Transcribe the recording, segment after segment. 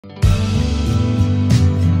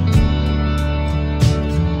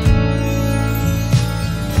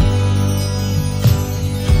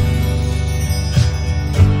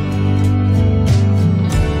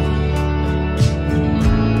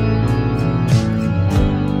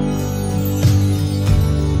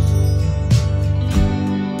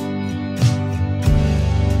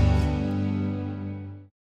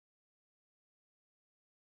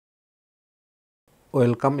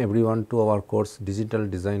Welcome everyone to our course Digital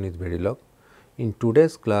Design with Verilog. In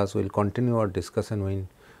today's class, we will continue our discussion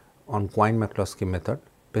on Quine-McCluskey method.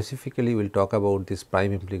 Specifically, we will talk about this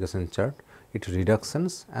prime implication chart, its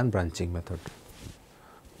reductions and branching method.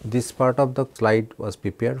 This part of the slide was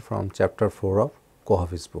prepared from chapter 4 of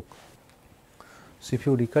Guwahati's book. So, if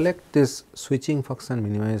you recollect this switching function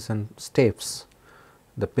minimization steps,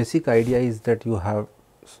 the basic idea is that you have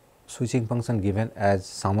switching function given as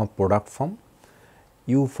sum of product form.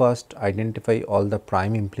 You first identify all the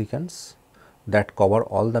prime implicants that cover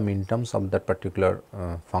all the minterms of that particular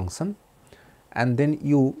function, and then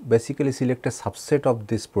you basically select a subset of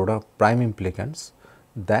this product prime implicants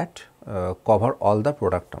that cover all the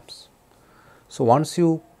product terms. So, once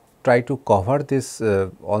you try to cover this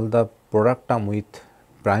all the product term with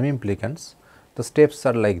prime implicants, the steps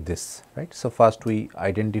are like this, right. So, first we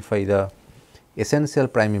identify the essential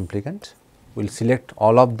prime implicant, we will select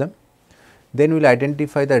all of them. Then we will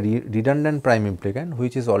identify the redundant prime implicant,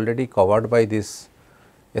 which is already covered by this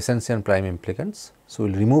essential prime implicants. So,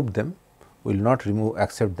 we will remove them, we will not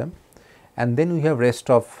accept them, and then we have rest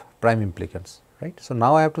of prime implicants, right. So,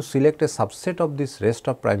 now I have to select a subset of this rest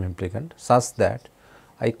of prime implicant such that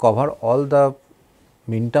I cover all the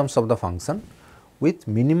minterms of the function with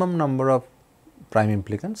minimum number of prime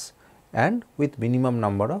implicants and with minimum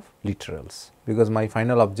number of literals, because my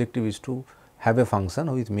final objective is to have a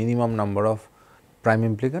function with minimum number of prime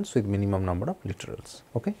implicants with minimum number of literals.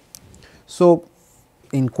 Okay. So,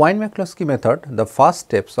 in Quine-McCluskey method, the first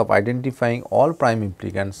steps of identifying all prime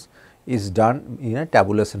implicants is done in a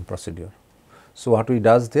tabulation procedure. So, what we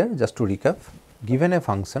does there, just to recap, given a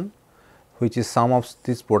function which is sum of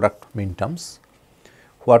these product minterms,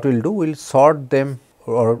 what we will do, we will sort them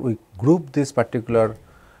or we group this particular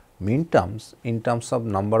minterms in terms of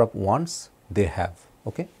number of ones they have.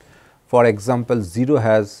 Okay. For example, 0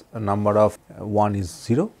 has a number of 1 is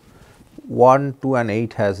 0, 1, 2 and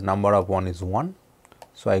 8 has number of 1 is 1.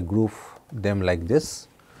 So, I group them like this.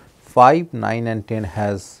 5, 9 and 10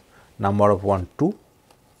 has number of 1 2,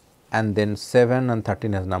 and then 7 and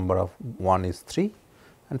 13 has number of 1 is 3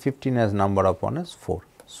 and 15 has number of 1 is 4.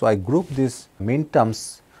 So, I group these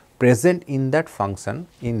minterms present in that function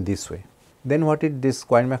in this way. Then what this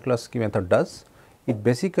Quine-McCluskey method does? It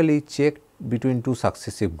basically check between two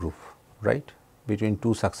successive group, right, between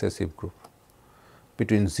two successive group,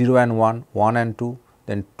 between 0 and 1, 1 and 2,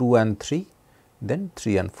 then 2 and 3, then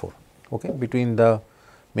 3 and 4, okay, between the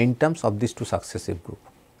minterms of these two successive group.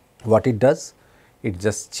 What it does? It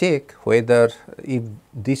just check whether if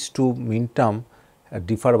these two minterm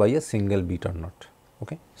differ by a single bit or not.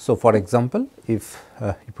 Okay. So, for example, if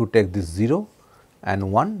you take this 0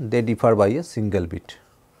 and 1, they differ by a single bit.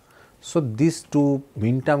 So, these two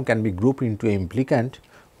minterm can be grouped into a implicant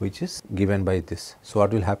which is given by this. So,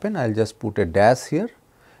 what will happen? I will just put a dash here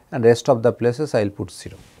and rest of the places I will put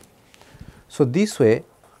 0. So, this way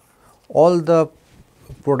all the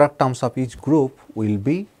product terms of each group will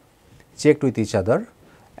be checked with each other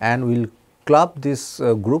and we will club these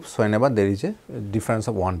groups whenever there is a difference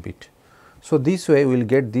of 1 bit. So, this way we will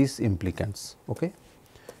get these implicants. Okay.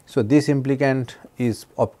 So, this implicant is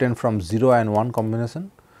obtained from 0 and 1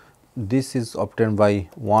 combination. This is obtained by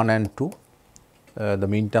 1 and 2, the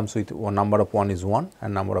minterms with one number of 1 is 1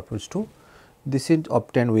 and number of is 2. This is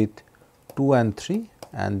obtained with 2 and 3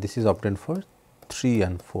 and this is obtained for 3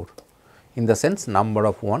 and 4, in the sense number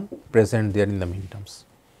of 1 present there in the minterms.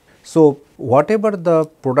 So, whatever the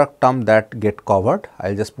product term that get covered, I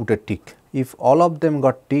will just put a tick. If all of them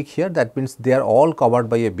got tick here, that means they are all covered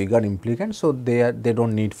by a bigger implicant. So, they do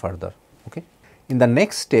not need further. Okay. In the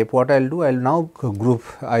next step, what I will do, I will now group,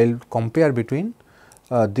 I will compare between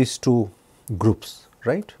these two groups,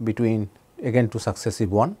 right, between again two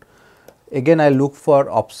successive one. Again I look for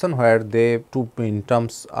option where they two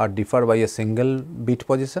minterms are differ by a single bit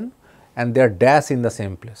position and they are dash in the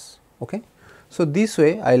same place. Okay. So, this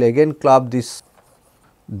way I will again club this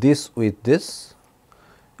with this.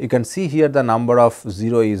 You can see here the number of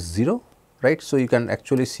 0 is 0, right. So, you can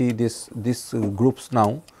actually see this groups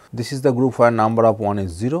now. This is the group where number of 1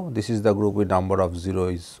 is 0, this is the group with number of 0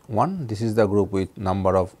 is 1, this is the group with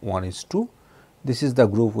number of 1 is 2, this is the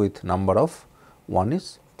group with number of 1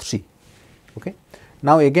 is 3. Okay.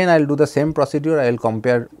 Now, again I will do the same procedure, I will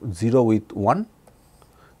compare 0 with 1,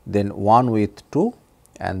 then 1 with 2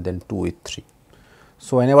 and then 2 with 3.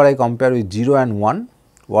 So, whenever I compare with 0 and 1,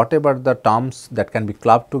 whatever the terms that can be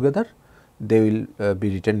clubbed together, they will be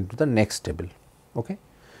written into the next table. Okay.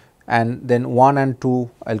 And then 1 and 2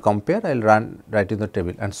 I will compare, I will write in the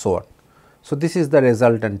table and so on. So, this is the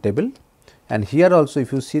resultant table and here also if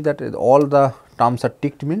you see that all the terms are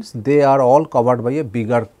ticked means they are all covered by a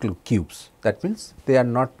bigger cubes, that means they are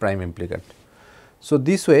not prime implicant. So,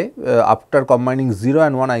 this way after combining 0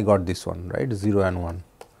 and 1 I got this one, right, 0 and 1,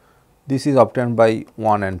 this is obtained by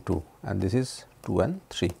 1 and 2 and this is 2 and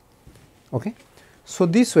 3. Okay. So,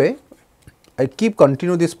 this way I keep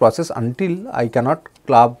continue this process until I cannot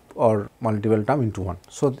club or multiple term into one.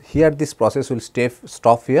 So, here this process will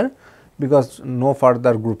stop here because no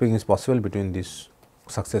further grouping is possible between these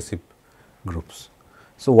successive groups.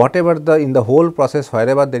 So, whatever the in the whole process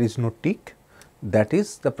wherever there is no tick, that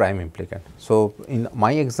is the prime implicant. So, in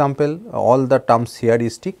my example all the terms here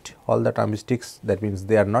is ticked, all the term is ticks, that means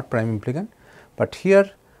they are not prime implicant, but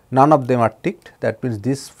here none of them are ticked, that means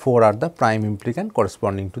these 4 are the prime implicant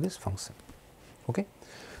corresponding to this function. Okay.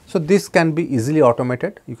 So, this can be easily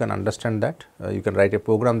automated, you can understand that, you can write a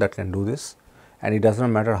program that can do this, and it does not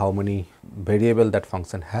matter how many variable that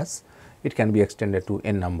function has, it can be extended to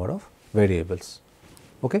n number of variables.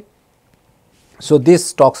 Okay. So,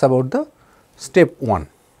 this talks about the step 1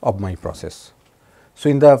 of my process.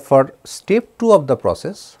 So, for step 2 of the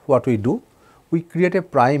process, what we do? We create a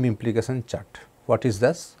prime implication chart. What is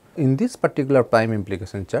this? In this particular prime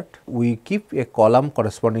implication chart, we keep a column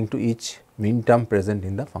corresponding to each min term present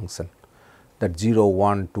in the function, that 0,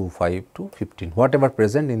 1, 2, 5 to 15, whatever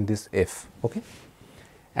present in this f. Okay.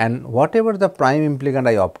 And whatever the prime implicant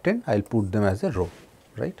I obtain, I will put them as a row,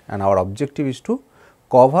 right, and our objective is to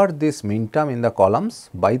cover this min term in the columns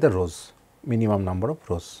by the rows, minimum number of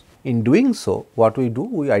rows. In doing so, what we do?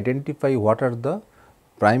 We identify what are the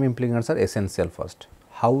prime implicants are essential first.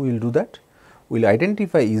 How we will do that? We will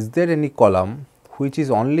identify is there any column which is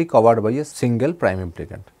only covered by a single prime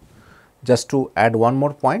implicant. Just to add one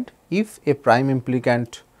more point, if a prime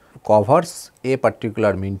implicant covers a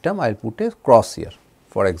particular min term, I will put a cross here.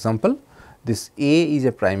 For example, this A is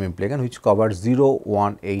a prime implicant which covers 0,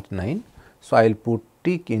 1, 8, 9. So, I will put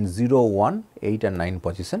tick in 0, 1, 8 and 9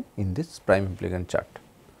 position in this prime implicant chart.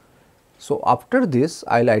 So, after this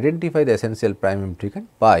I will identify the essential prime implicant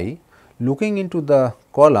by looking into the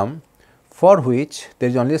column for which there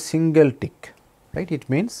is only a single tick, right. It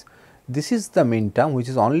means this is the min term which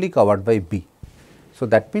is only covered by B. So,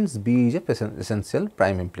 that means B is a essential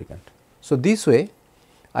prime implicant. So, this way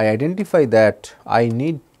I identify that I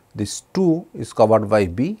need this 2 is covered by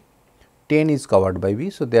B, 10 is covered by B.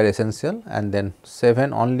 So, they are essential, and then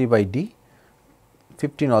 7 only by D,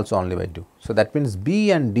 15 also only by D. So, that means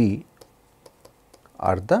B and D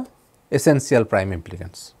are the essential prime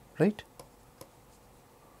implicants, right.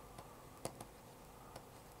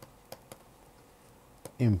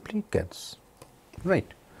 Implicants, right.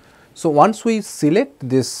 So, once we select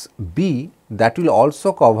this B, that will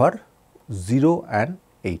also cover 0 and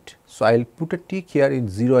 8. So, I will put a tick here in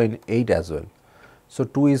 0 and 8 as well. So,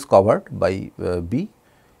 2 is covered by B,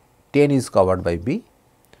 10 is covered by B,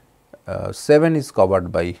 7 is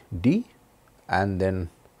covered by D, and then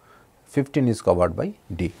 15 is covered by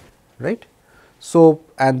D, right. So,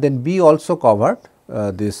 and then B also covered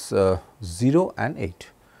this 0 and 8,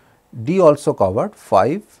 D also covered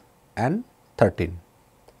 5 and 13,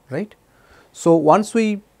 right. So, once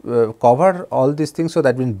we cover all these things, so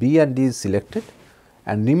that means B and D is selected,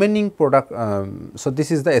 and remaining product, so this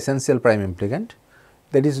is the essential prime implicant.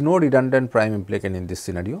 There is no redundant prime implicant in this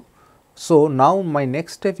scenario. So, now my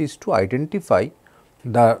next step is to identify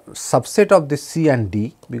the subset of this C and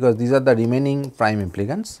D, because these are the remaining prime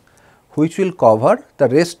implicants which will cover the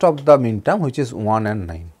rest of the min term, which is 1 and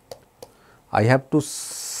 9. I have to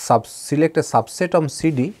select a subset of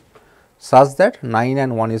CD such that 9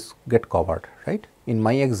 and 1 is get covered, right. In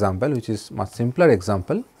my example, which is much simpler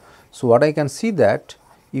example. So, what I can see that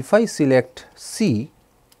if I select C,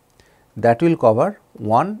 that will cover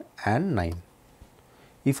 1 and 9.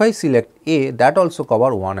 If I select A, that also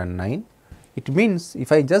cover 1 and 9. It means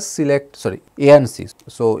if I just select A and C.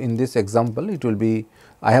 So, in this example it will be,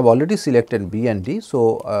 I have already selected B and D.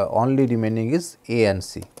 So, only remaining is A and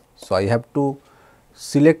C. So, I have to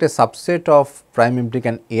select a subset of prime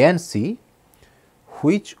implicant A and C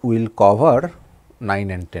which will cover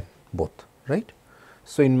 9 and 10 both, right.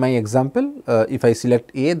 So, in my example, if I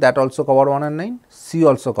select A, that also cover 1 and 9, C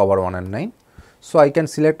also cover 1 and 9. So, I can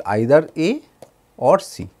select either A or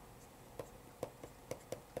C.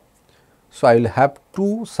 So, I will have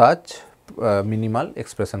two such minimal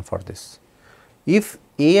expression for this. If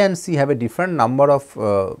A and C have a different number of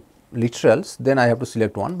literals, then I have to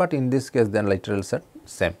select one, but in this case then literals are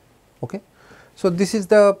same. Okay. So, this is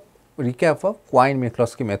the recap of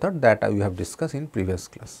Quine-McCluskey method that we have discussed in previous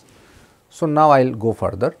class. So, now I will go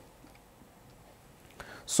further.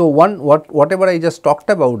 So, whatever I just talked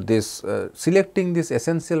about this, selecting these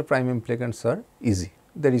essential prime implicants are easy,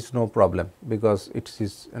 there is no problem because it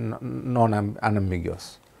is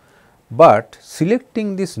unambiguous. But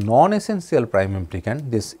selecting this non-essential prime implicant,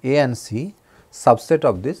 this A and C subset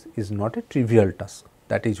of this is not a trivial task.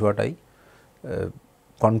 That is what I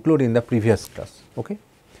conclude in the previous class. Okay.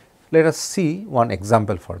 Let us see one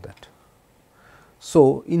example for that.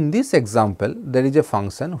 So, in this example there is a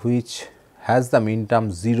function which has the min term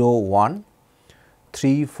 0, 1,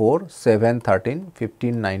 3, 4, 7, 13,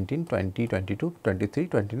 15, 19, 20, 22, 23,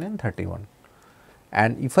 29, 31.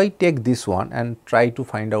 And if I take this one and try to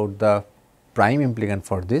find out the prime implicant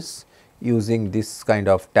for this using this kind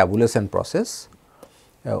of tabulation process,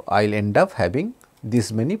 I will end up having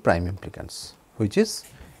this many prime implicants, which is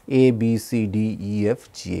A, B, C, D, E,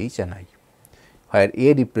 F, G, H and I, where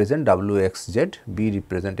A represent W, X, Z, B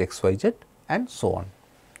represent X, Y, Z and so on.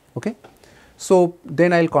 Okay. So,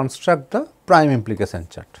 then I will construct the prime implication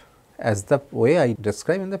chart as the way I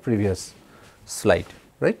described in the previous slide,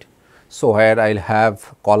 right. So, where I will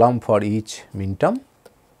have column for each min term,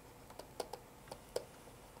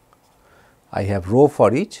 I have row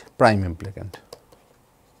for each prime implicant.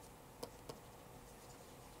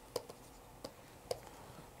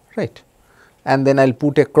 Right. And then I will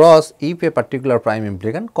put a cross if a particular prime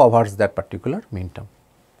implicant covers that particular min term.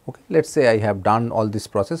 Okay. Let us say I have done all this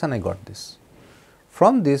process and I got this.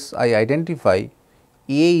 From this I identify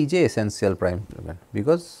A is a essential prime implicant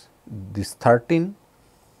because this 13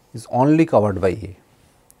 is only covered by A.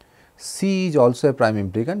 C is also a prime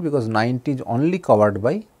implicant because 90 is only covered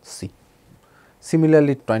by C.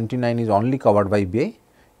 Similarly, 29 is only covered by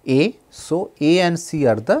A. So, A and C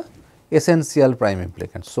are the essential prime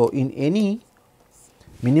implicants. So, in any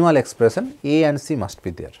minimal expression A and C must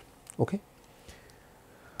be there. Okay.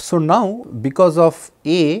 So, now because of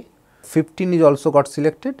A, 15 is also got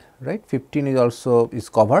selected, right, 15 is also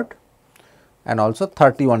covered and also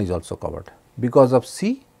 31 is also covered. Because of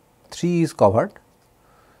C, 3 is covered,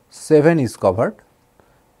 7 is covered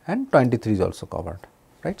and 23 is also covered,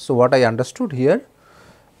 right. So, what I understood here,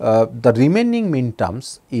 the remaining min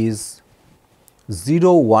terms is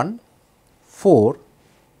 0, 1, 4,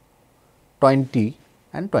 20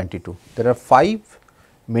 and 22. There are 5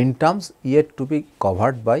 min terms yet to be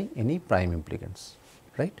covered by any prime implicants,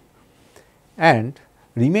 right. And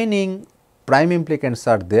remaining prime implicants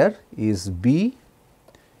are there is B,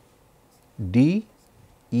 D,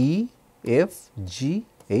 E, F, G,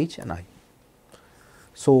 H and I.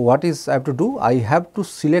 So, what is I have to do? I have to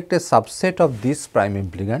select a subset of this prime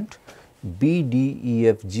implicant B, D, E,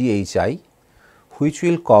 F, G, H, I, which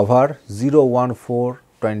will cover 0, 1, 4,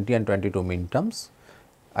 20 and 22 min terms.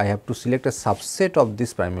 I have to select a subset of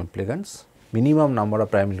these prime implicants, minimum number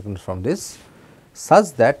of prime implicants from this,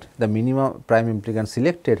 such that the minimum prime implicant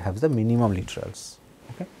selected has the minimum literals.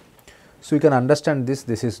 Okay. So, you can understand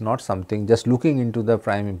this is not something just looking into the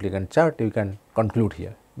prime implicant chart you can conclude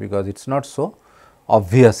here, because it is not so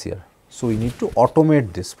obvious here. So, we need to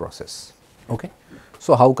automate this process. Okay.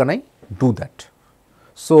 So, how can I do that?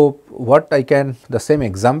 So, what I can, the same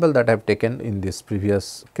example that I have taken in this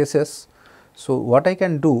previous cases. So, what I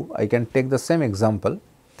can do, I can take the same example.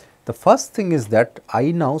 The first thing is that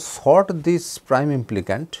I now sort this prime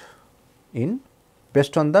implicant in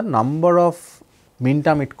based on the number of min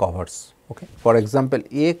term it covers. Okay. For example,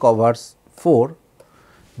 A covers 4,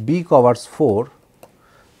 B covers 4,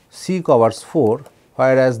 C covers 4,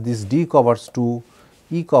 whereas this D covers 2,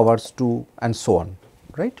 E covers 2 and so on,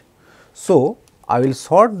 right. So, I will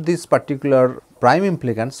sort this particular prime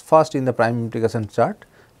implicants first in the prime implication chart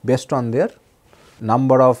based on their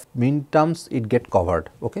number of min terms it get covered.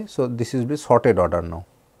 Okay. So, this is the sorted order now.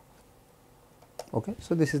 Okay.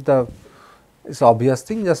 So, this is the obvious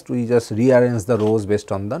thing, we just rearrange the rows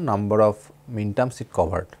based on the number of min terms it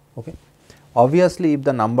covered. Okay. Obviously, if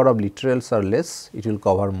the number of literals are less, it will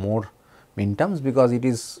cover more min terms because it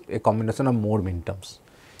is a combination of more min terms.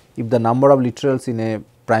 If the number of literals in a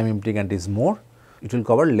prime implicant is more, it will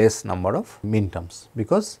cover less number of min terms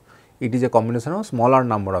because it is a combination of smaller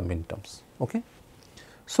number of min terms. Okay.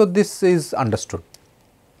 So, this is understood.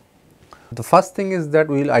 The first thing is that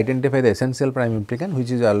we will identify the essential prime implicant, which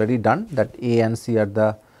is already done, that A and C are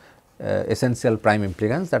the essential prime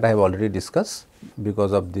implicants that I have already discussed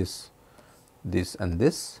because of this and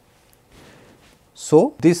this.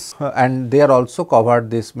 So, this and they are also covered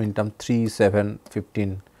this min term 3, 7,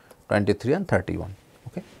 15, 23 and 31.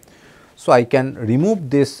 Okay. So, I can remove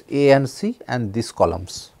this A and C and these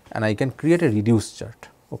columns and I can create a reduced chart.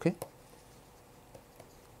 Okay.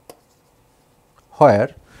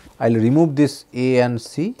 Where I will remove this A and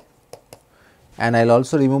C and I will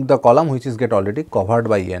also remove the column which is get already covered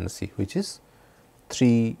by A and C, which is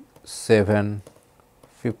 3, 7,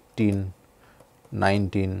 15,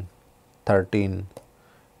 19, 13,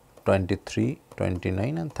 23,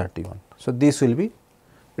 29 and 31. So, this will be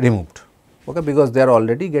removed, okay, because they are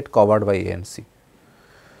already get covered by A and C.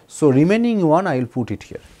 So, remaining one I will put it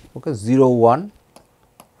here, okay, 0, 1,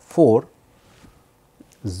 4,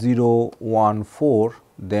 0, 1, 4,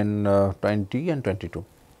 then 20 and 22,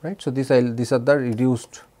 right. So, these are the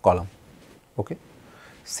reduced column, okay.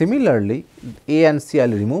 Similarly, A and C I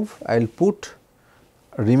will remove, I will put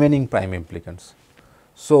remaining prime implicants.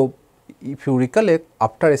 So, if you recollect,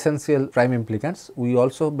 after essential prime implicants, we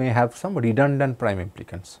also may have some redundant prime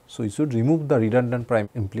implicants. So, you should remove the redundant prime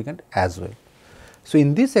implicant as well. So,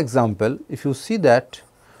 in this example, if you see that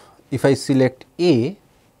if I select A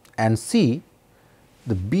and C,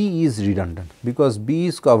 the B is redundant, because B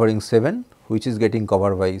is covering 7, which is getting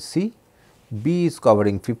covered by C, B is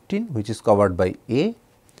covering 15, which is covered by A,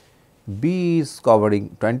 B is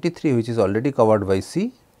covering 23, which is already covered by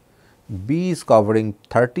C, B is covering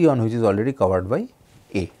 31, which is already covered by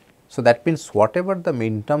A. So, that means whatever the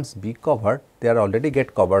min terms B covered, they are already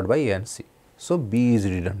get covered by A and C. So, B is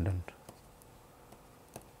redundant.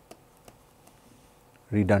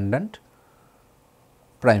 Redundant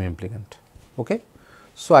prime implicant. Okay.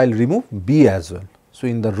 So, I will remove B as well. So,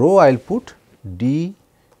 in the row I will put D,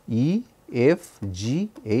 E, F, G,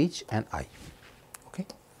 H and I. Okay.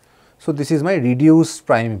 So, this is my reduced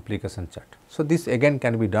prime implication chart. So, this again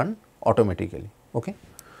can be done automatically. Okay.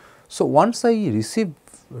 So, once I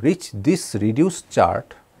reach this reduced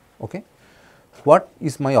chart, okay, what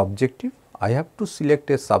is my objective? I have to select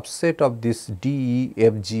a subset of this D, E,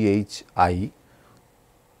 F, G, H, I,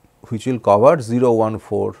 which will cover 0, 1,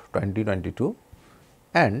 4, 20, 22,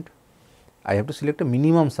 and I have to select a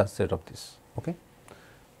minimum subset of this. Okay.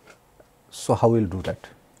 So, how we will do that?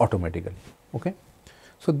 Automatically. Okay.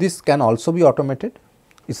 So, this can also be automated.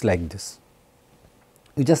 It is like this.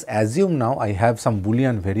 You just assume now I have some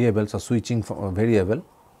Boolean variables or switching variable.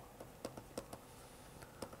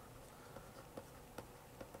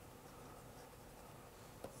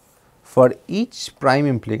 For each prime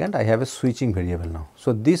implicant, I have a switching variable now.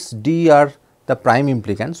 So, this D are the prime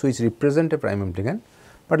implicants which represent a prime implicant,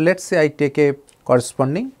 but let us say I take a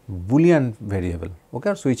corresponding Boolean variable, okay,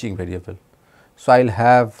 or switching variable. So, I will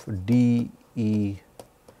have D, E,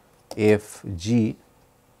 F, G,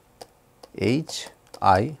 H,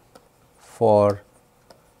 I for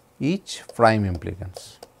each prime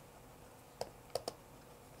implicants,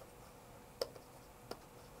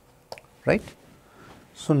 right.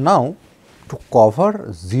 So, now to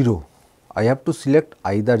cover 0, I have to select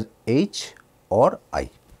either H or I,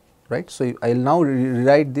 right. So, I will now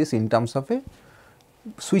rewrite this in terms of a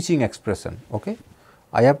switching expression. Okay.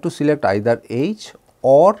 I have to select either H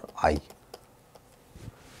or I.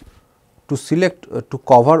 To select to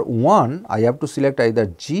cover 1, I have to select either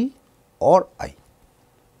G or I.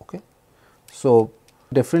 Okay. So,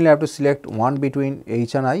 definitely I have to select one between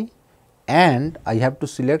H and I, and I have to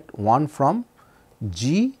select one from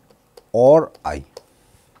G or I.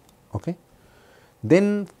 Okay.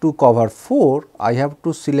 Then to cover 4, I have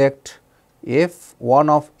to select F, one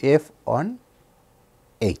of F on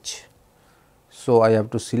H. So, I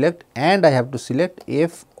have to select, and I have to select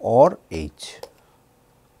F or H,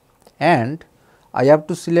 and I have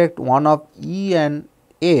to select one of E and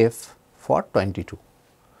F for 22.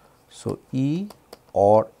 So, E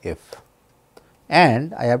or F,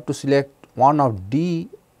 and I have to select one of D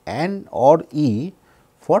and or E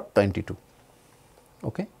for 22.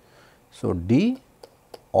 Okay. So, D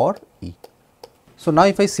or E. So, now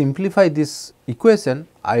if I simplify this equation,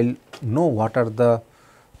 I will know what are the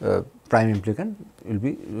prime implicant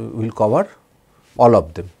will cover all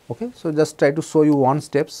of them. Okay. So, just try to show you one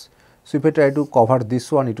steps. So, if I try to cover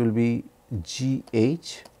this one, it will be G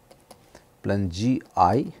H plus G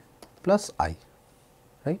I plus I,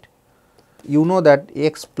 right. You know that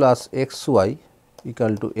x plus x y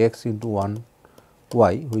equal to x into 1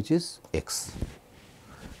 y, which is x.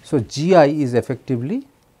 So, G I is effectively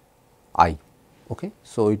I. Okay.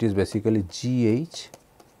 So, it is basically G H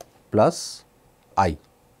plus I,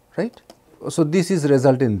 right. So, this is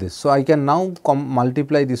result in this. So, I can now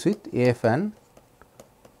multiply this with F and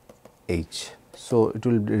H. So, it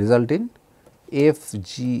will result in F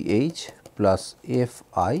G H plus F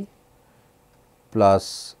I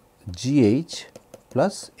plus G H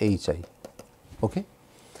plus H I. Okay.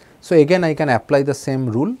 So, again I can apply the same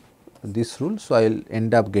rule, this rule. So, I will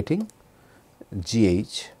end up getting G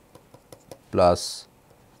H plus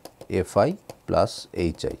F I plus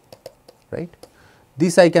H I, right.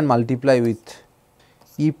 This I can multiply with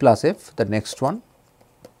E plus F, the next one.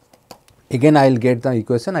 Again I will get the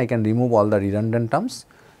equation, I can remove all the redundant terms,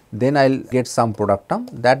 then I will get some product term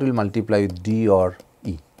that will multiply with D or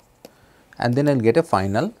E, and then I will get a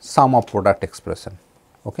final sum of product expression.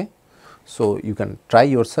 Okay. So, you can try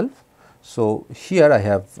yourself. So, here I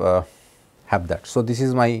have that. So, this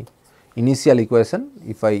is my initial equation.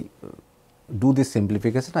 If I do this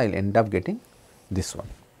simplification, I will end up getting this one.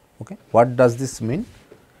 Okay. What does this mean?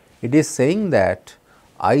 It is saying that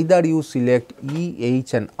either you select E,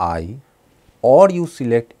 H and I, or you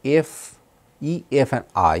select F, E, F and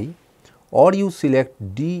I, or you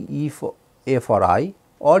select D, E for F or I,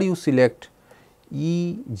 or you select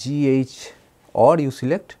E, G, H, or you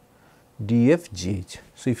select D, F, G, H.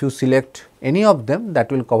 So, if you select any of them,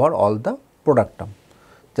 that will cover all the product term.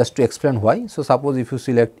 Just to explain why. So, suppose if you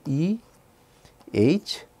select E,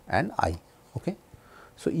 H and I. Okay.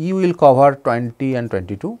 So, E will cover 20 and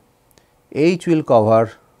 22, H will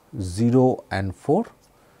cover 0 and 4,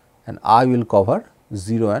 and I will cover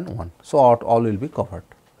 0 and 1. So, all will be covered.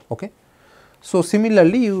 Okay. So,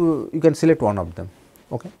 similarly, you can select one of them.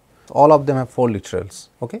 Okay. All of them have 4 literals.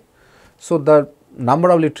 Okay. So, the number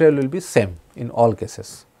of literal will be same in all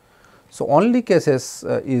cases. So, only cases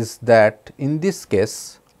is that in this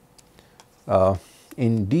case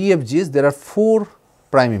in DFGs there are 4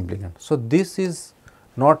 prime implicants. So, this is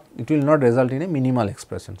not, it will not result in a minimal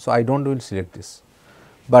expression. So, I do not will select this,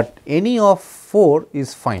 but any of 4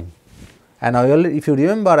 is fine, and I already, if you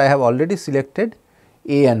remember, I have already selected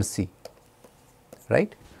A and C,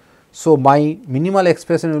 right. So, my minimal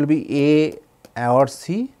expression will be A or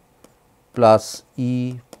C plus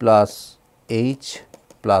E plus H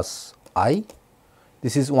plus I.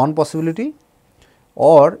 This is one possibility,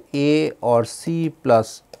 or A or C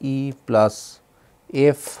plus E plus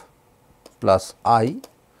F plus I.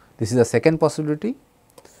 This is the second possibility.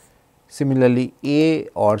 Similarly, A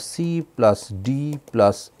or C plus D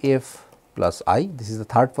plus F plus I. This is the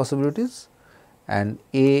third possibilities, and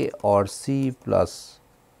A or C plus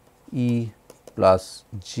E plus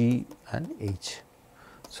G and H.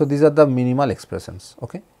 So, these are the minimal expressions.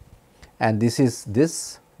 Okay. And this is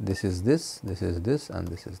this, this is this, this is this, and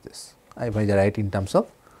this is this. I may write in terms of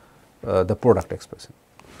the product expression.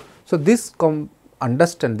 So, this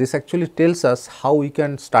understand, this actually tells us how we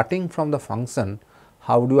can, starting from the function,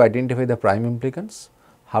 how do you identify the prime implicants,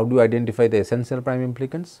 how do you identify the essential prime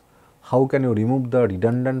implicants, how can you remove the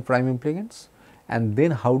redundant prime implicants, and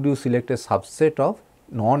then how do you select a subset of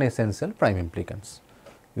non-essential prime implicants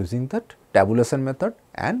using that tabulation method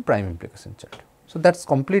and prime implication chart. So, that is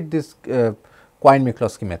complete this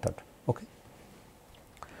Quine-McCluskey method. Okay.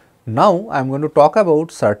 Now, I am going to talk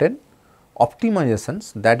about certain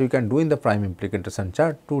optimizations that you can do in the prime implication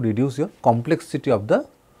chart to reduce your complexity of the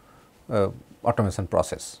automation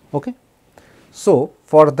process. Okay. So,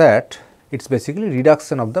 for that it is basically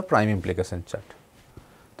reduction of the prime implication chart.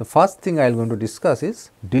 The first thing I am going to discuss is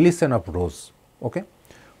deletion of rows. Okay.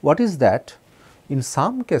 What is that? In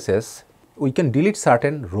some cases we can delete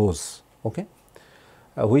certain rows, okay,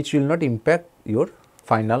 which will not impact your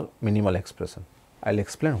final minimal expression. I will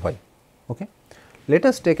explain why. Okay. Let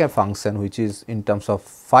us take a function which is in terms of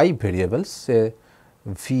 5 variables, say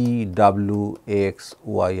v, w, x,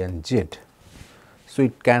 y and z. So,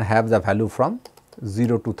 it can have the value from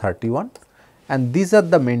 0 to 31, and these are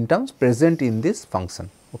the main terms present in this function.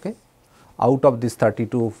 Okay. Out of these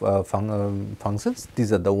 32 functions,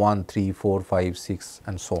 these are the 1, 3, 4, 5, 6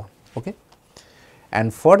 and so on. Okay.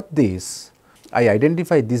 And for this I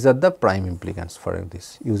identify these are the prime implicants for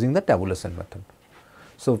this using the tabulation method.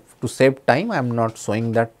 So, to save time I am not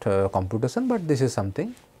showing that computation, but this is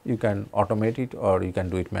something you can automate it or you can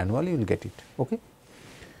do it manually, you will get it. Okay.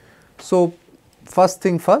 So, first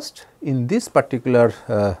thing first, in this particular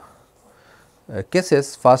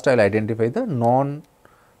cases, first I will identify the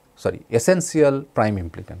essential prime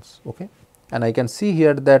implicants. Okay. And I can see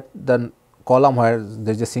here that the column where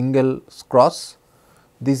there is a single cross,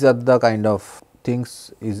 these are the kind of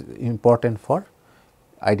things is important for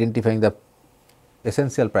identifying the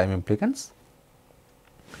essential prime implicants.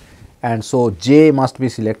 And so, J must be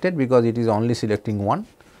selected because it is only selecting 1,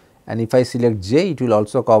 and if I select J, it will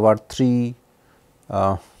also cover 3,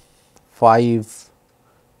 5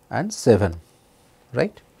 and 7,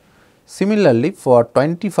 right. Similarly, for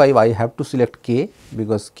 25 I have to select K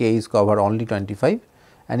because K is covered only 25,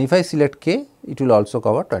 and if I select K, it will also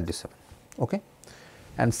cover 27. Okay.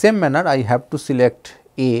 And same manner I have to select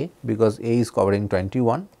A because A is covering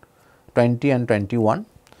 21, 20 and 21,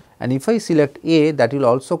 and if I select A, that will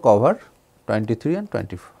also cover 23 and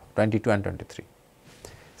 22 and 23.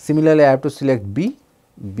 Similarly, I have to select B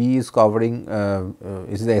B is covering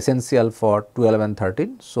is the essential for 12 and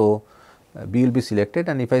 13. So, B will be selected,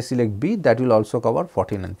 and if I select B, that will also cover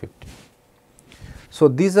 14 and 15. So,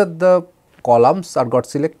 these are the columns are got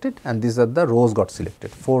selected and these are the rows got selected.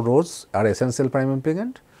 4 rows are essential prime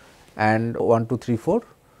implicant and 1, 2, 3, 4,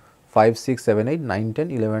 5, 6, 7, 8, 9,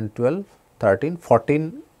 10, 11, 12, 13,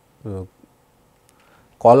 14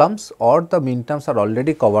 columns or the min terms are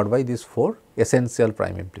already covered by these 4 essential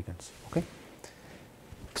prime implicants. Okay.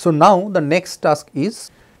 So, now the next task is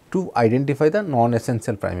to identify the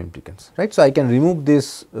non-essential prime implicants, right. So, I can remove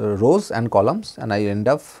these rows and columns and I end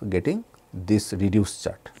up getting this reduced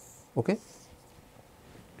chart, okay,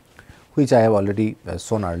 which I have already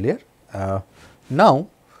shown earlier. Now,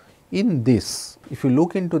 in this, if you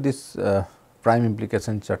look into this prime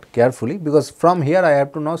implication chart carefully, because from here I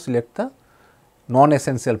have to now select the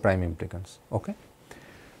non-essential prime implicants. Okay.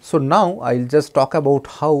 So, now I will just talk about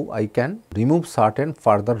how I can remove certain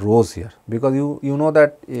further rows here, because you know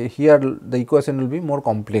that here the equation will be more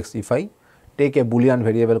complex if I take a Boolean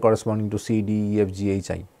variable corresponding to C, D, E, F, G, H,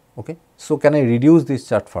 I. Okay. So, can I reduce this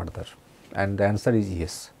chart further? And the answer is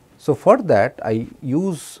yes. So, for that I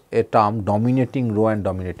use a term dominating row and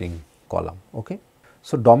dominating column. Okay.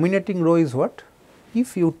 So, dominating row is what?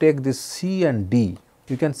 If you take this C and D,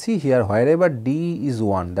 you can see here wherever D is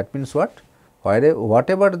 1, that means what?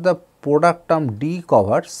 Whatever the product term D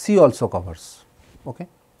covers, C also covers, okay,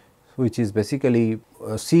 which is basically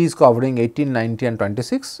C is covering 18, 19 and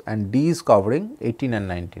 26 and D is covering 18 and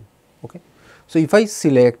 19. Okay. So, if I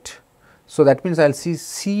select, so that means I will see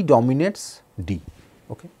C dominates D.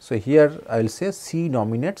 Okay. So, here I will say C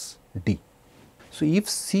dominates D. So, if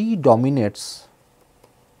C dominates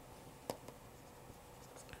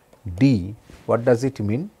D, what does it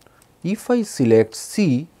mean? If I select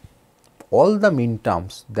C, all the min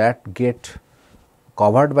terms that get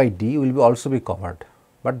covered by D will also be covered,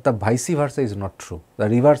 but the vice versa is not true, the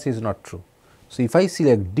reverse is not true. So, if I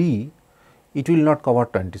select D, it will not cover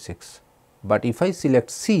 26, but if I select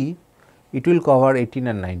C, it will cover 18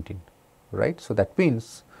 and 19, right. So, that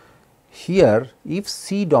means here if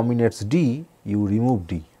C dominates D, you remove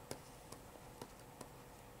D.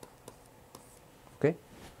 Okay.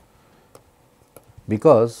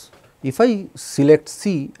 Because if I select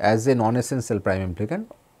C as a non-essential prime implicant,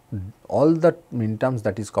 all the min terms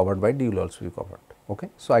that is covered by D will also be covered. Okay.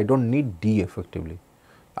 So, I do not need D effectively.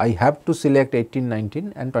 I have to select 18,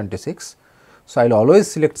 19 and 26. So, I will always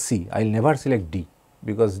select C, I will never select D,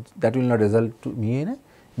 because that will not result to me in a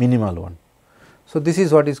minimal one. So, this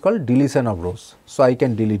is what is called deletion of rows. So, I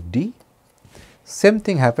can delete D. Same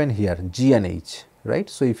thing happened here, G and H, right.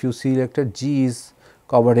 So, if you selected G is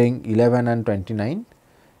covering 11 and 29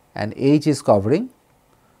 and H is covering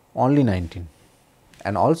only 19,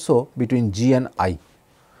 and also between G and I,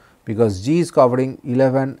 because G is covering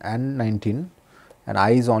 11 and 19 and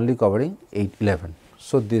I is only covering 11.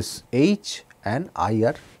 So, this H and I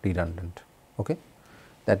are redundant. Okay.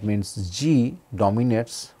 That means G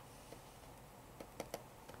dominates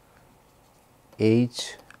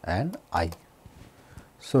H and I.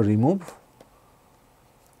 So, remove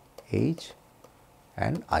H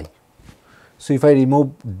and I. So, if I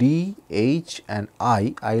remove D, H and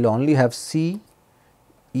I will only have C,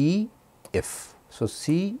 E, F. So,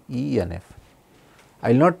 C, E and F.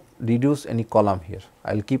 I will not reduce any column here,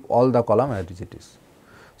 I will keep all the column as it is.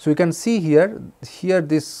 So, you can see here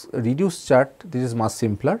this reduced chart, this is much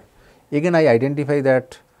simpler. Again I identify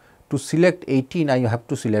that to select 18 I have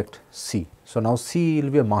to select C. So, now C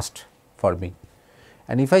will be a must for me,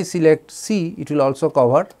 and if I select C, it will also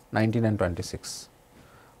cover 19 and 26.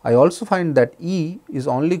 I also find that E is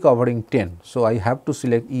only covering 10. So, I have to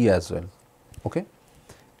select E as well, okay.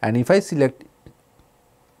 And if I select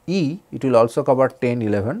E, it will also cover 10,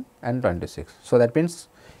 11 and 26. So, that means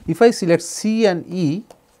if I select C and E,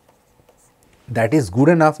 that is good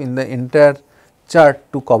enough in the entire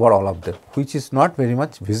chart to cover all of them, which is not very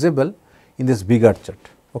much visible in this bigger chart.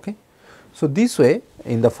 Okay. So, this way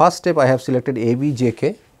in the first step I have selected A, B, J,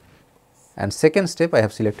 K, and second step I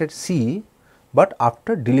have selected C, but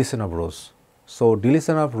after deletion of rows. So,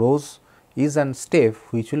 deletion of rows is an step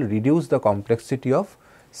which will reduce the complexity of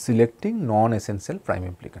selecting non-essential prime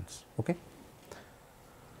implicants. Okay.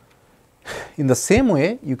 In the same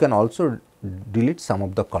way, you can also delete some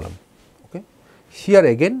of the column. Okay. Here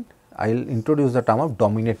again I will introduce the term of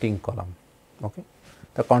dominating column. Okay.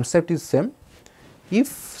 The concept is same. If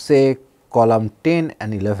say column 10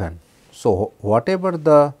 and 11, so whatever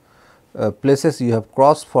the places you have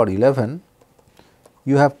crossed for 11,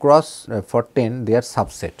 you have crossed for 10, they are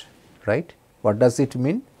subset, right. What does it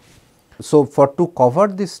mean? So, for to cover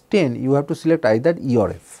this 10, you have to select either E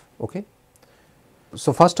or F. Okay.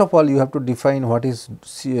 So, first of all you have to define what is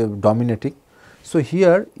dominating. So,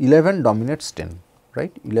 here 11 dominates 10,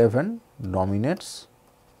 right, 11 dominates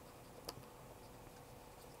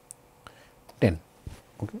 10.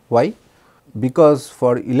 Okay. Why? Because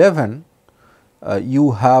for 11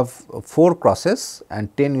 you have 4 crosses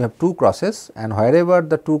and 10 you have 2 crosses, and wherever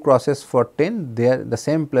the 2 crosses for 10 they are the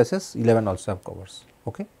same places 11 also have covers.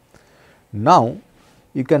 Okay. Now,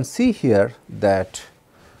 you can see here that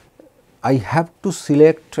I have to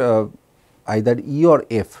select either E or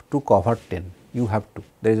F to cover 10, you have to,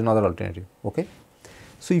 there is another alternative. Okay.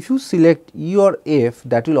 So, if you select E or F,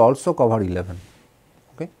 that will also cover 11.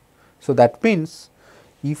 Okay. So, that means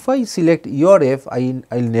if I select E or F, I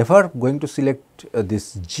will never going to select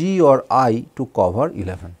this G or I to cover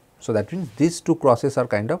 11. So, that means these 2 crosses are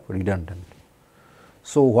kind of redundant.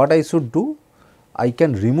 So, what I should do? I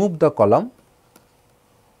can remove the column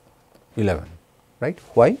 11, right.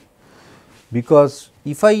 Why? Because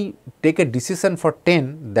if I take a decision for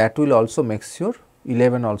 10, that will also make sure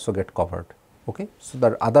 11 also get covered. Okay. So,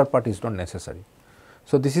 the other part is not necessary.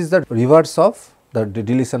 So, this is the reverse of the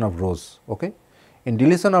deletion of rows. Okay. In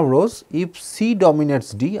deletion of rows, if C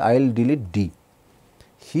dominates D, I will delete D.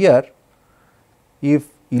 Here, if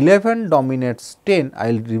 11 dominates 10,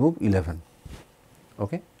 I will remove 11.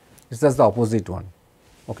 Okay. This is the opposite one.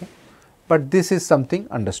 Okay. But this is something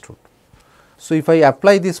understood. So, if I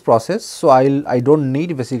apply this process, so I do not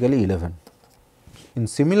need basically 11. In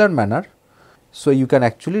similar manner, so you can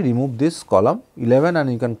actually remove this column 11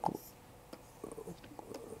 and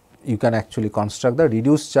you can actually construct the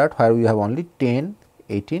reduced chart where we have only 10,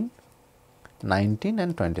 18, 19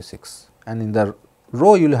 and 26, and in the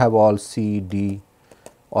row you will have all C, D,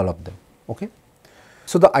 all of them. Okay.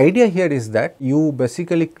 So, the idea here is that you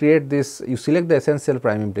basically create this, you select the essential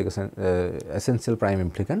prime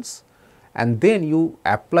implicants, and then you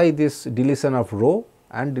apply this deletion of row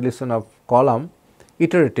and deletion of column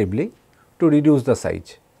iteratively to reduce the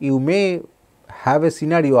size. You may have a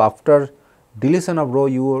scenario after deletion of row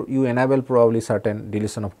you enable probably certain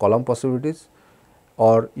deletion of column possibilities,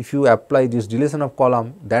 or if you apply this deletion of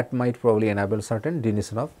column, that might probably enable certain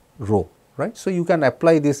deletion of row, right. So, you can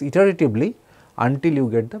apply this iteratively until you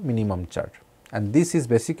get the minimum chart, and this is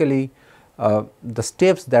basically the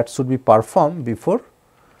steps that should be performed before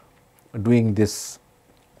doing this,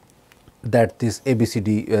 that this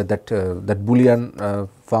ABCD that Boolean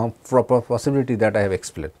proper possibility that I have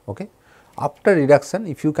explained. Okay. After reduction,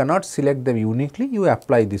 if you cannot select them uniquely, you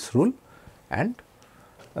apply this rule and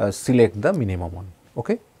select the minimum one.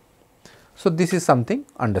 Okay. So, this is something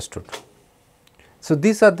understood. So,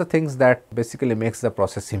 these are the things that basically makes the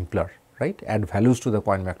process simpler, right, add values to the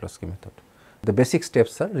Quine-McCluskey method. The basic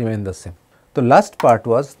steps are remain the same. The last part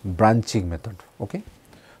was branching method. Okay.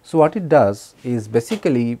 So, what it does is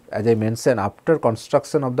basically, as I mentioned, after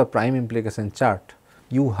construction of the prime implication chart,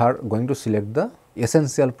 you are going to select the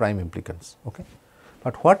essential prime implicants. Okay.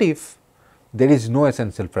 But what if there is no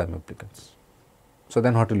essential prime implicants? So,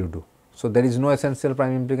 then what will you do? So, there is no essential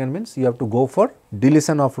prime implicant means you have to go for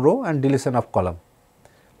deletion of row and deletion of column.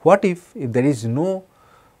 What if there is no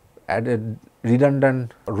added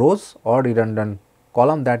redundant rows or redundant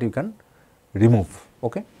column that you can remove?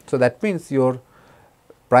 Okay. So, that means your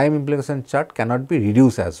prime implication chart cannot be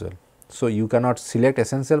reduced as well. So, you cannot select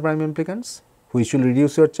essential prime implicants which will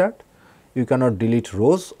reduce your chart, you cannot delete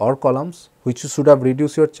rows or columns which should have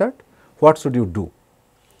reduced your chart. What should you do?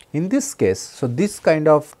 In this case, so this kind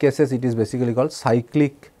of cases it is basically called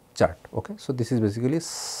cyclic chart. Okay. So, this is basically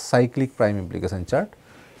cyclic prime implication chart.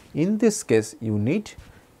 In this case, you need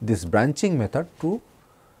this branching method to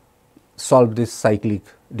solve this cyclic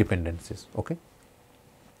dependencies. Okay.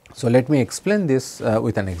 So, let me explain this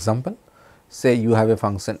with an example. Say you have a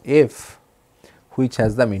function f which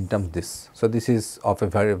has the minterms this. So, this is of a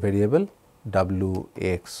variable w,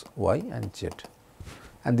 x, y and z,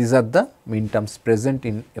 and these are the minterms present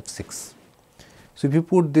in f6. So, if you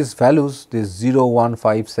put these values this 0, 1,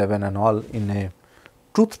 5, 7 and all in a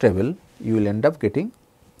truth table, you will end up getting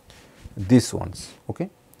these ones. Okay.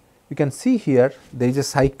 You can see here there is a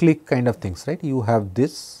cyclic kind of things, right. You have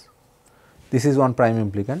this is one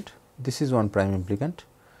prime implicant, this is one prime implicant,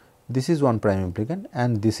 this is one prime implicant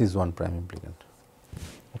and this is one prime implicant.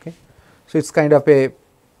 Okay. So, it is kind of a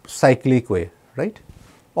cyclic way, right,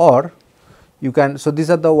 or you can. So, these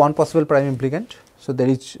are the one possible prime implicant. So, there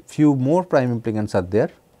is few more prime implicants are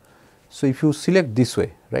there. So, if you select this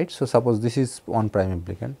way, right. So, suppose this is one prime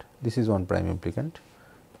implicant, this is one prime implicant,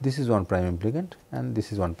 this is one prime implicant and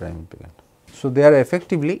this is one prime implicant. So, there are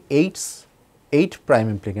effectively 8 prime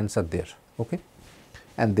implicants are there. Okay.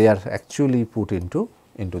 And they are actually put into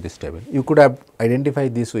this table. You could have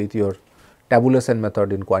identified this with your tabulation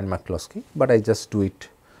method in Quine-McCluskey, but I just do it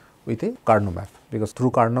with a Carnot map, because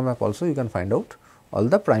through Carnot map also you can find out all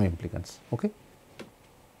the prime implicants. Okay.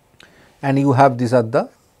 And you have these are the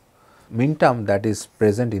min term that is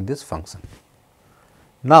present in this function.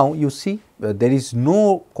 Now, you see there is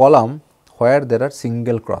no column where there are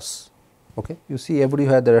single cross. Okay. You see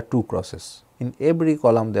everywhere there are two crosses. In every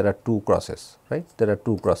column there are two crosses, right? There are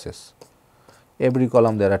two crosses. Every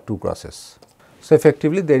column there are two crosses. So,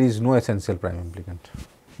 effectively there is no essential prime implicant.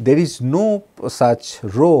 There is no such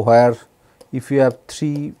row where if you have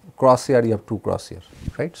 3 cross here, you have 2 cross here,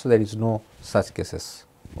 right. So, there is no such cases.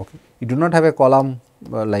 Okay. You do not have a column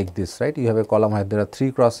like this, right. You have a column where there are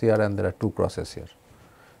 3 cross here and there are 2 crosses here.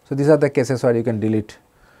 So, these are the cases where you can delete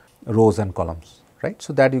rows and columns, right.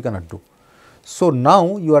 So, that you cannot do. So,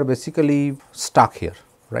 now you are basically stuck here,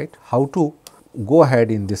 right. How to go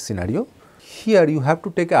ahead in this scenario? Here you have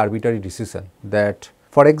to take an arbitrary decision that,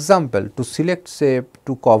 for example, to select, say,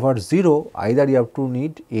 to cover 0, either you have to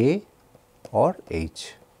need A or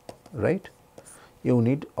H, right. You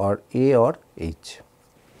need or A or H.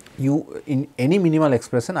 You in any minimal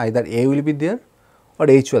expression, either A will be there or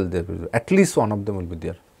H will be there, at least one of them will be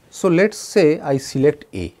there. So, let us say I select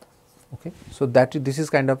A. Okay. So, this is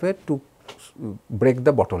kind of a to break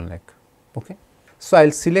the bottleneck. Okay. So, I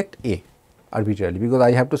will select A arbitrarily, because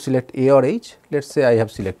I have to select A or H. Let us say I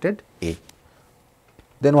have selected A.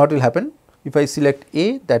 Then what will happen? If I select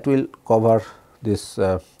A, that will cover this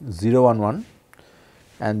 0 1 1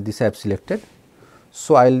 and this I have selected.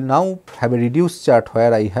 So, I will now have a reduced chart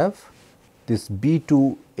where I have this B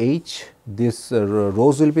to H, this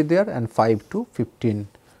rows will be there and 5 to 15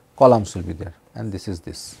 columns will be there, and this is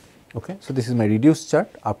this. Okay. So, this is my reduced chart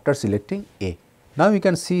after selecting A. Now, you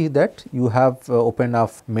can see that you have opened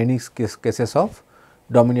up many cases of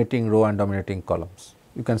dominating row and dominating columns.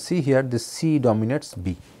 You can see here this C dominates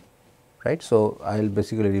B, right. So, I will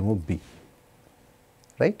basically remove B,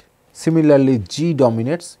 right. Similarly, G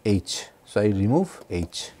dominates H. So, I remove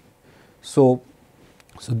H. So,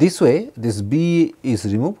 this way this B is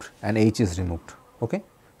removed and H is removed. Okay.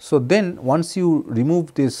 So, then once you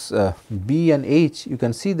remove this B and H, you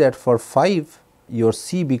can see that for 5 your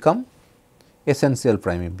C become essential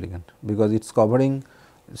prime implicant, because it is covering,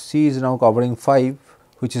 C is now covering 5,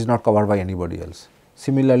 which is not covered by anybody else.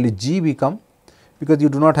 Similarly, G become, because you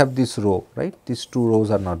do not have this row, right, these 2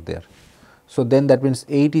 rows are not there. So, then that means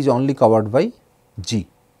 8 is only covered by G,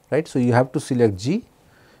 right. So, you have to select G.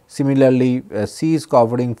 Similarly, C is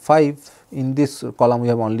covering 5, in this column we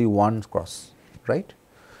have only 1 cross, right.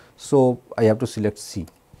 So, I have to select C.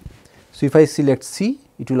 So, if I select C,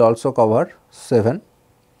 it will also cover 7.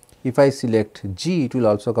 If I select G, it will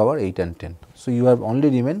also cover 8 and 10. So, you have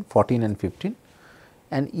only remain 14 and 15,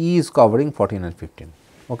 and E is covering 14 and 15.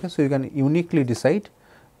 Okay. So, you can uniquely decide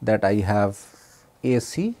that I have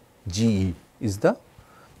AC GE is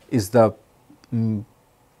the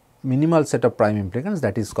minimal set of prime implicants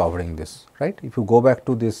that is covering this, right. If you go back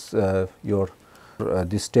to this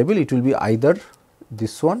this table, it will be either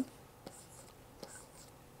this one,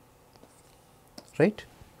 right,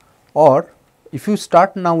 or if you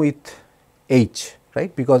start now with H,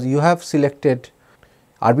 right, because you have selected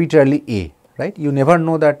arbitrarily A, right, you never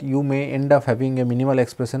know that you may end up having a minimal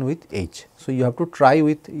expression with H. So, you have to try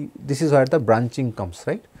with, this is where the branching comes,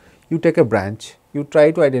 right. You take a branch, you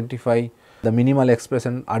try to identify the minimal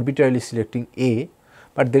expression arbitrarily selecting A,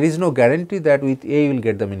 but there is no guarantee that with A you will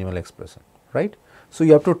get the minimal expression, right. So,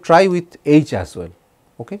 you have to try with H as well.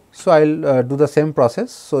 Okay. So, I will do the same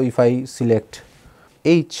process. So, if I select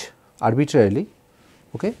H arbitrarily,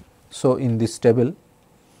 okay. So, in this table,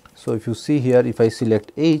 so if you see here, if I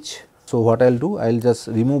select H, so what I will do, I will just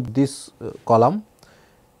remove this column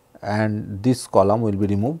and this column will be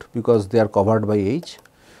removed, because they are covered by H.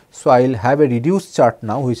 So, I will have a reduced chart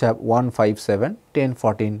now, which have 1, 5, 7, 10,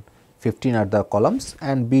 14, 15 are the columns,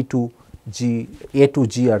 and B to G, A to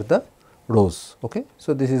G are the rows. Okay.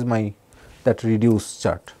 So, this is my that reduced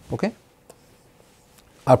chart, okay,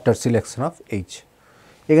 after selection of H.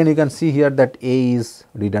 Again, you can see here that A is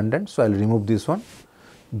redundant. So, I will remove this one.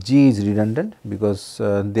 G is redundant, because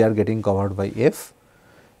they are getting covered by F,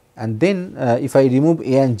 and then if I remove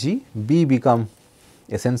A and G, B become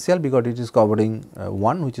essential, because it is covering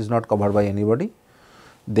 1, which is not covered by anybody.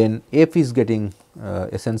 Then F is getting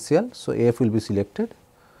essential. So, F will be selected.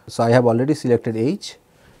 So, I have already selected H.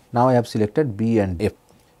 Now, I have selected B and F.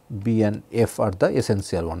 B and F are the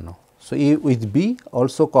essential one now. So, with B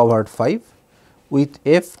also covered 5, with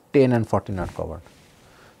F 10 and 14 are covered.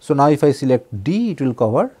 So, now if I select D, it will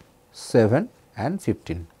cover 7 and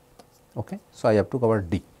 15. Okay. So, I have to cover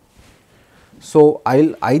D. So, I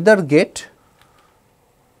will either get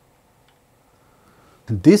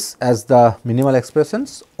this as the minimal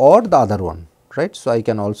expressions or the other one, right. So, I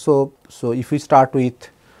can also, so if we start with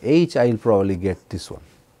H, I will probably get this one,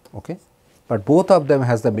 okay. But both of them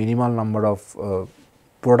has the minimal number of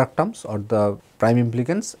product terms or the prime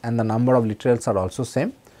implicants, and the number of literals are also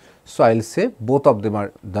same. So, I will say both of them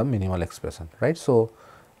are the minimal expression, right. So,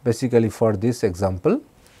 basically for this example,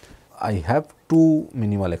 I have two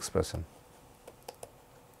minimal expression.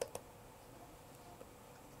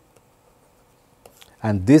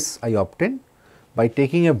 And this I obtain by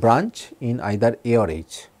taking a branch in either A or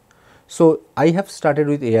H. So, I have started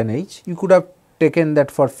with A and H. You could have taken that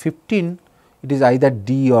for 15, it is either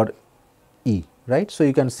D or E, right. So,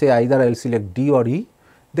 you can say either I will select D or E,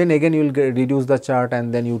 then again you will reduce the chart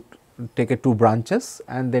and then you take a two branches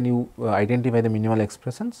and then you identify the minimal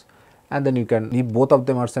expressions, and then you can, if both of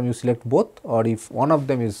them are same, you select both, or if one of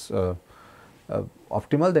them is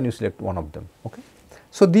optimal, then you select one of them, okay.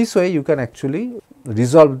 So, this way you can actually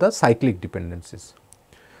resolve the cyclic dependencies.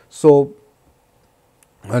 So,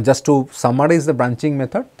 just to summarize the branching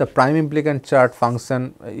method, the prime implicant chart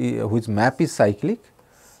function whose map is cyclic,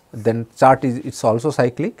 then chart is also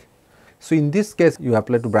cyclic. So, in this case you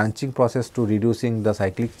apply to branching process to reducing the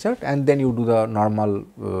cyclic chart, and then you do the normal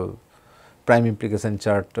prime implication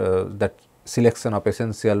chart, that selection of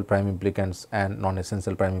essential prime implicants and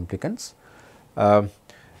non-essential prime implicants.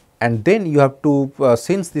 And then you have to,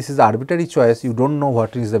 since this is arbitrary choice, you do not know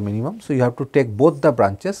what is the minimum. So, you have to take both the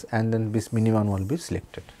branches and then this minimum will be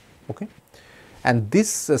selected, okay. And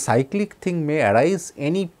this cyclic thing may arise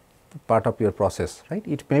any part of your process, right.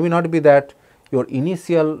 It may not be that your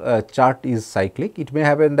initial chart is cyclic, it may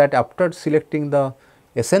happen that after selecting the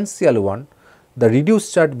essential one, the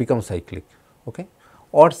reduced chart becomes cyclic, okay.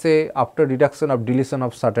 Or say after reduction of deletion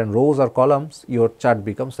of certain rows or columns, your chart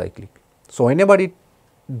becomes cyclic. So, whenever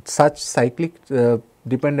such cyclic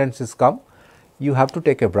dependencies come, you have to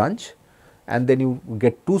take a branch and then you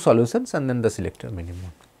get two solutions and then the selector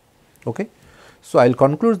minimum, okay. So, I will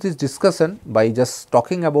conclude this discussion by just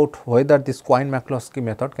talking about whether this Quine-McCluskey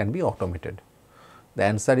method can be automated. The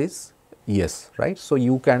answer is yes, right. So,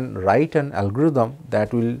 you can write an algorithm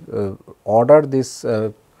that will order this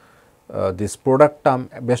this product term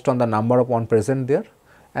based on the number of one present there,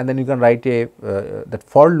 and then you can write a that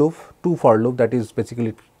for loop, two for loop, that is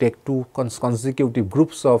basically take two consecutive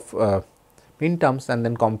groups of min terms and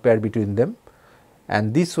then compare between them,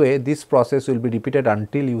 and this way this process will be repeated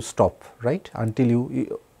until you stop, right, until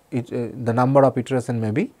you the number of iteration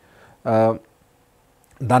may be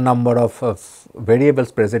the number of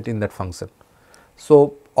variables present in that function.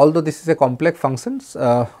 So, although this is a complex functions,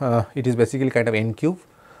 it is basically kind of n cube,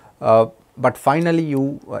 but finally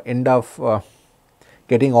you end up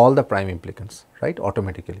getting all the prime implicants, right,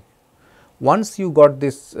 automatically. Once you got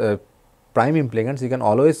this prime implicants, you can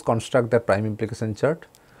always construct the prime implication chart,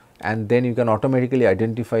 and then you can automatically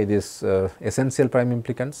identify this essential prime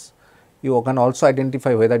implicants. You can also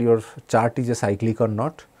identify whether your chart is a cyclic or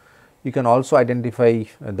not. You can also identify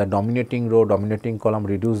the dominating row, dominating column,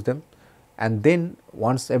 reduce them, and then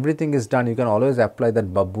once everything is done, you can always apply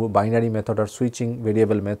that binary method or switching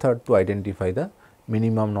variable method to identify the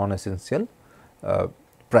minimum non-essential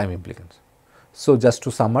prime implicants. So, just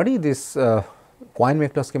to summary, this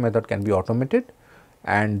Quine-McCluskey method can be automated,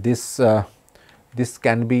 and this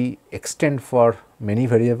can be extend for many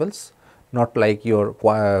variables, not like your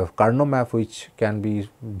Carnot map, which can be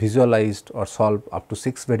visualized or solved up to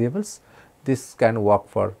 6 variables. This can work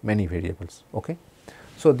for many variables, okay.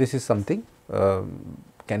 So, this is something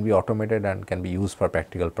can be automated and can be used for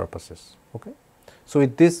practical purposes, okay. So,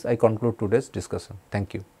 with this I conclude today's discussion.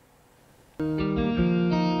 Thank you.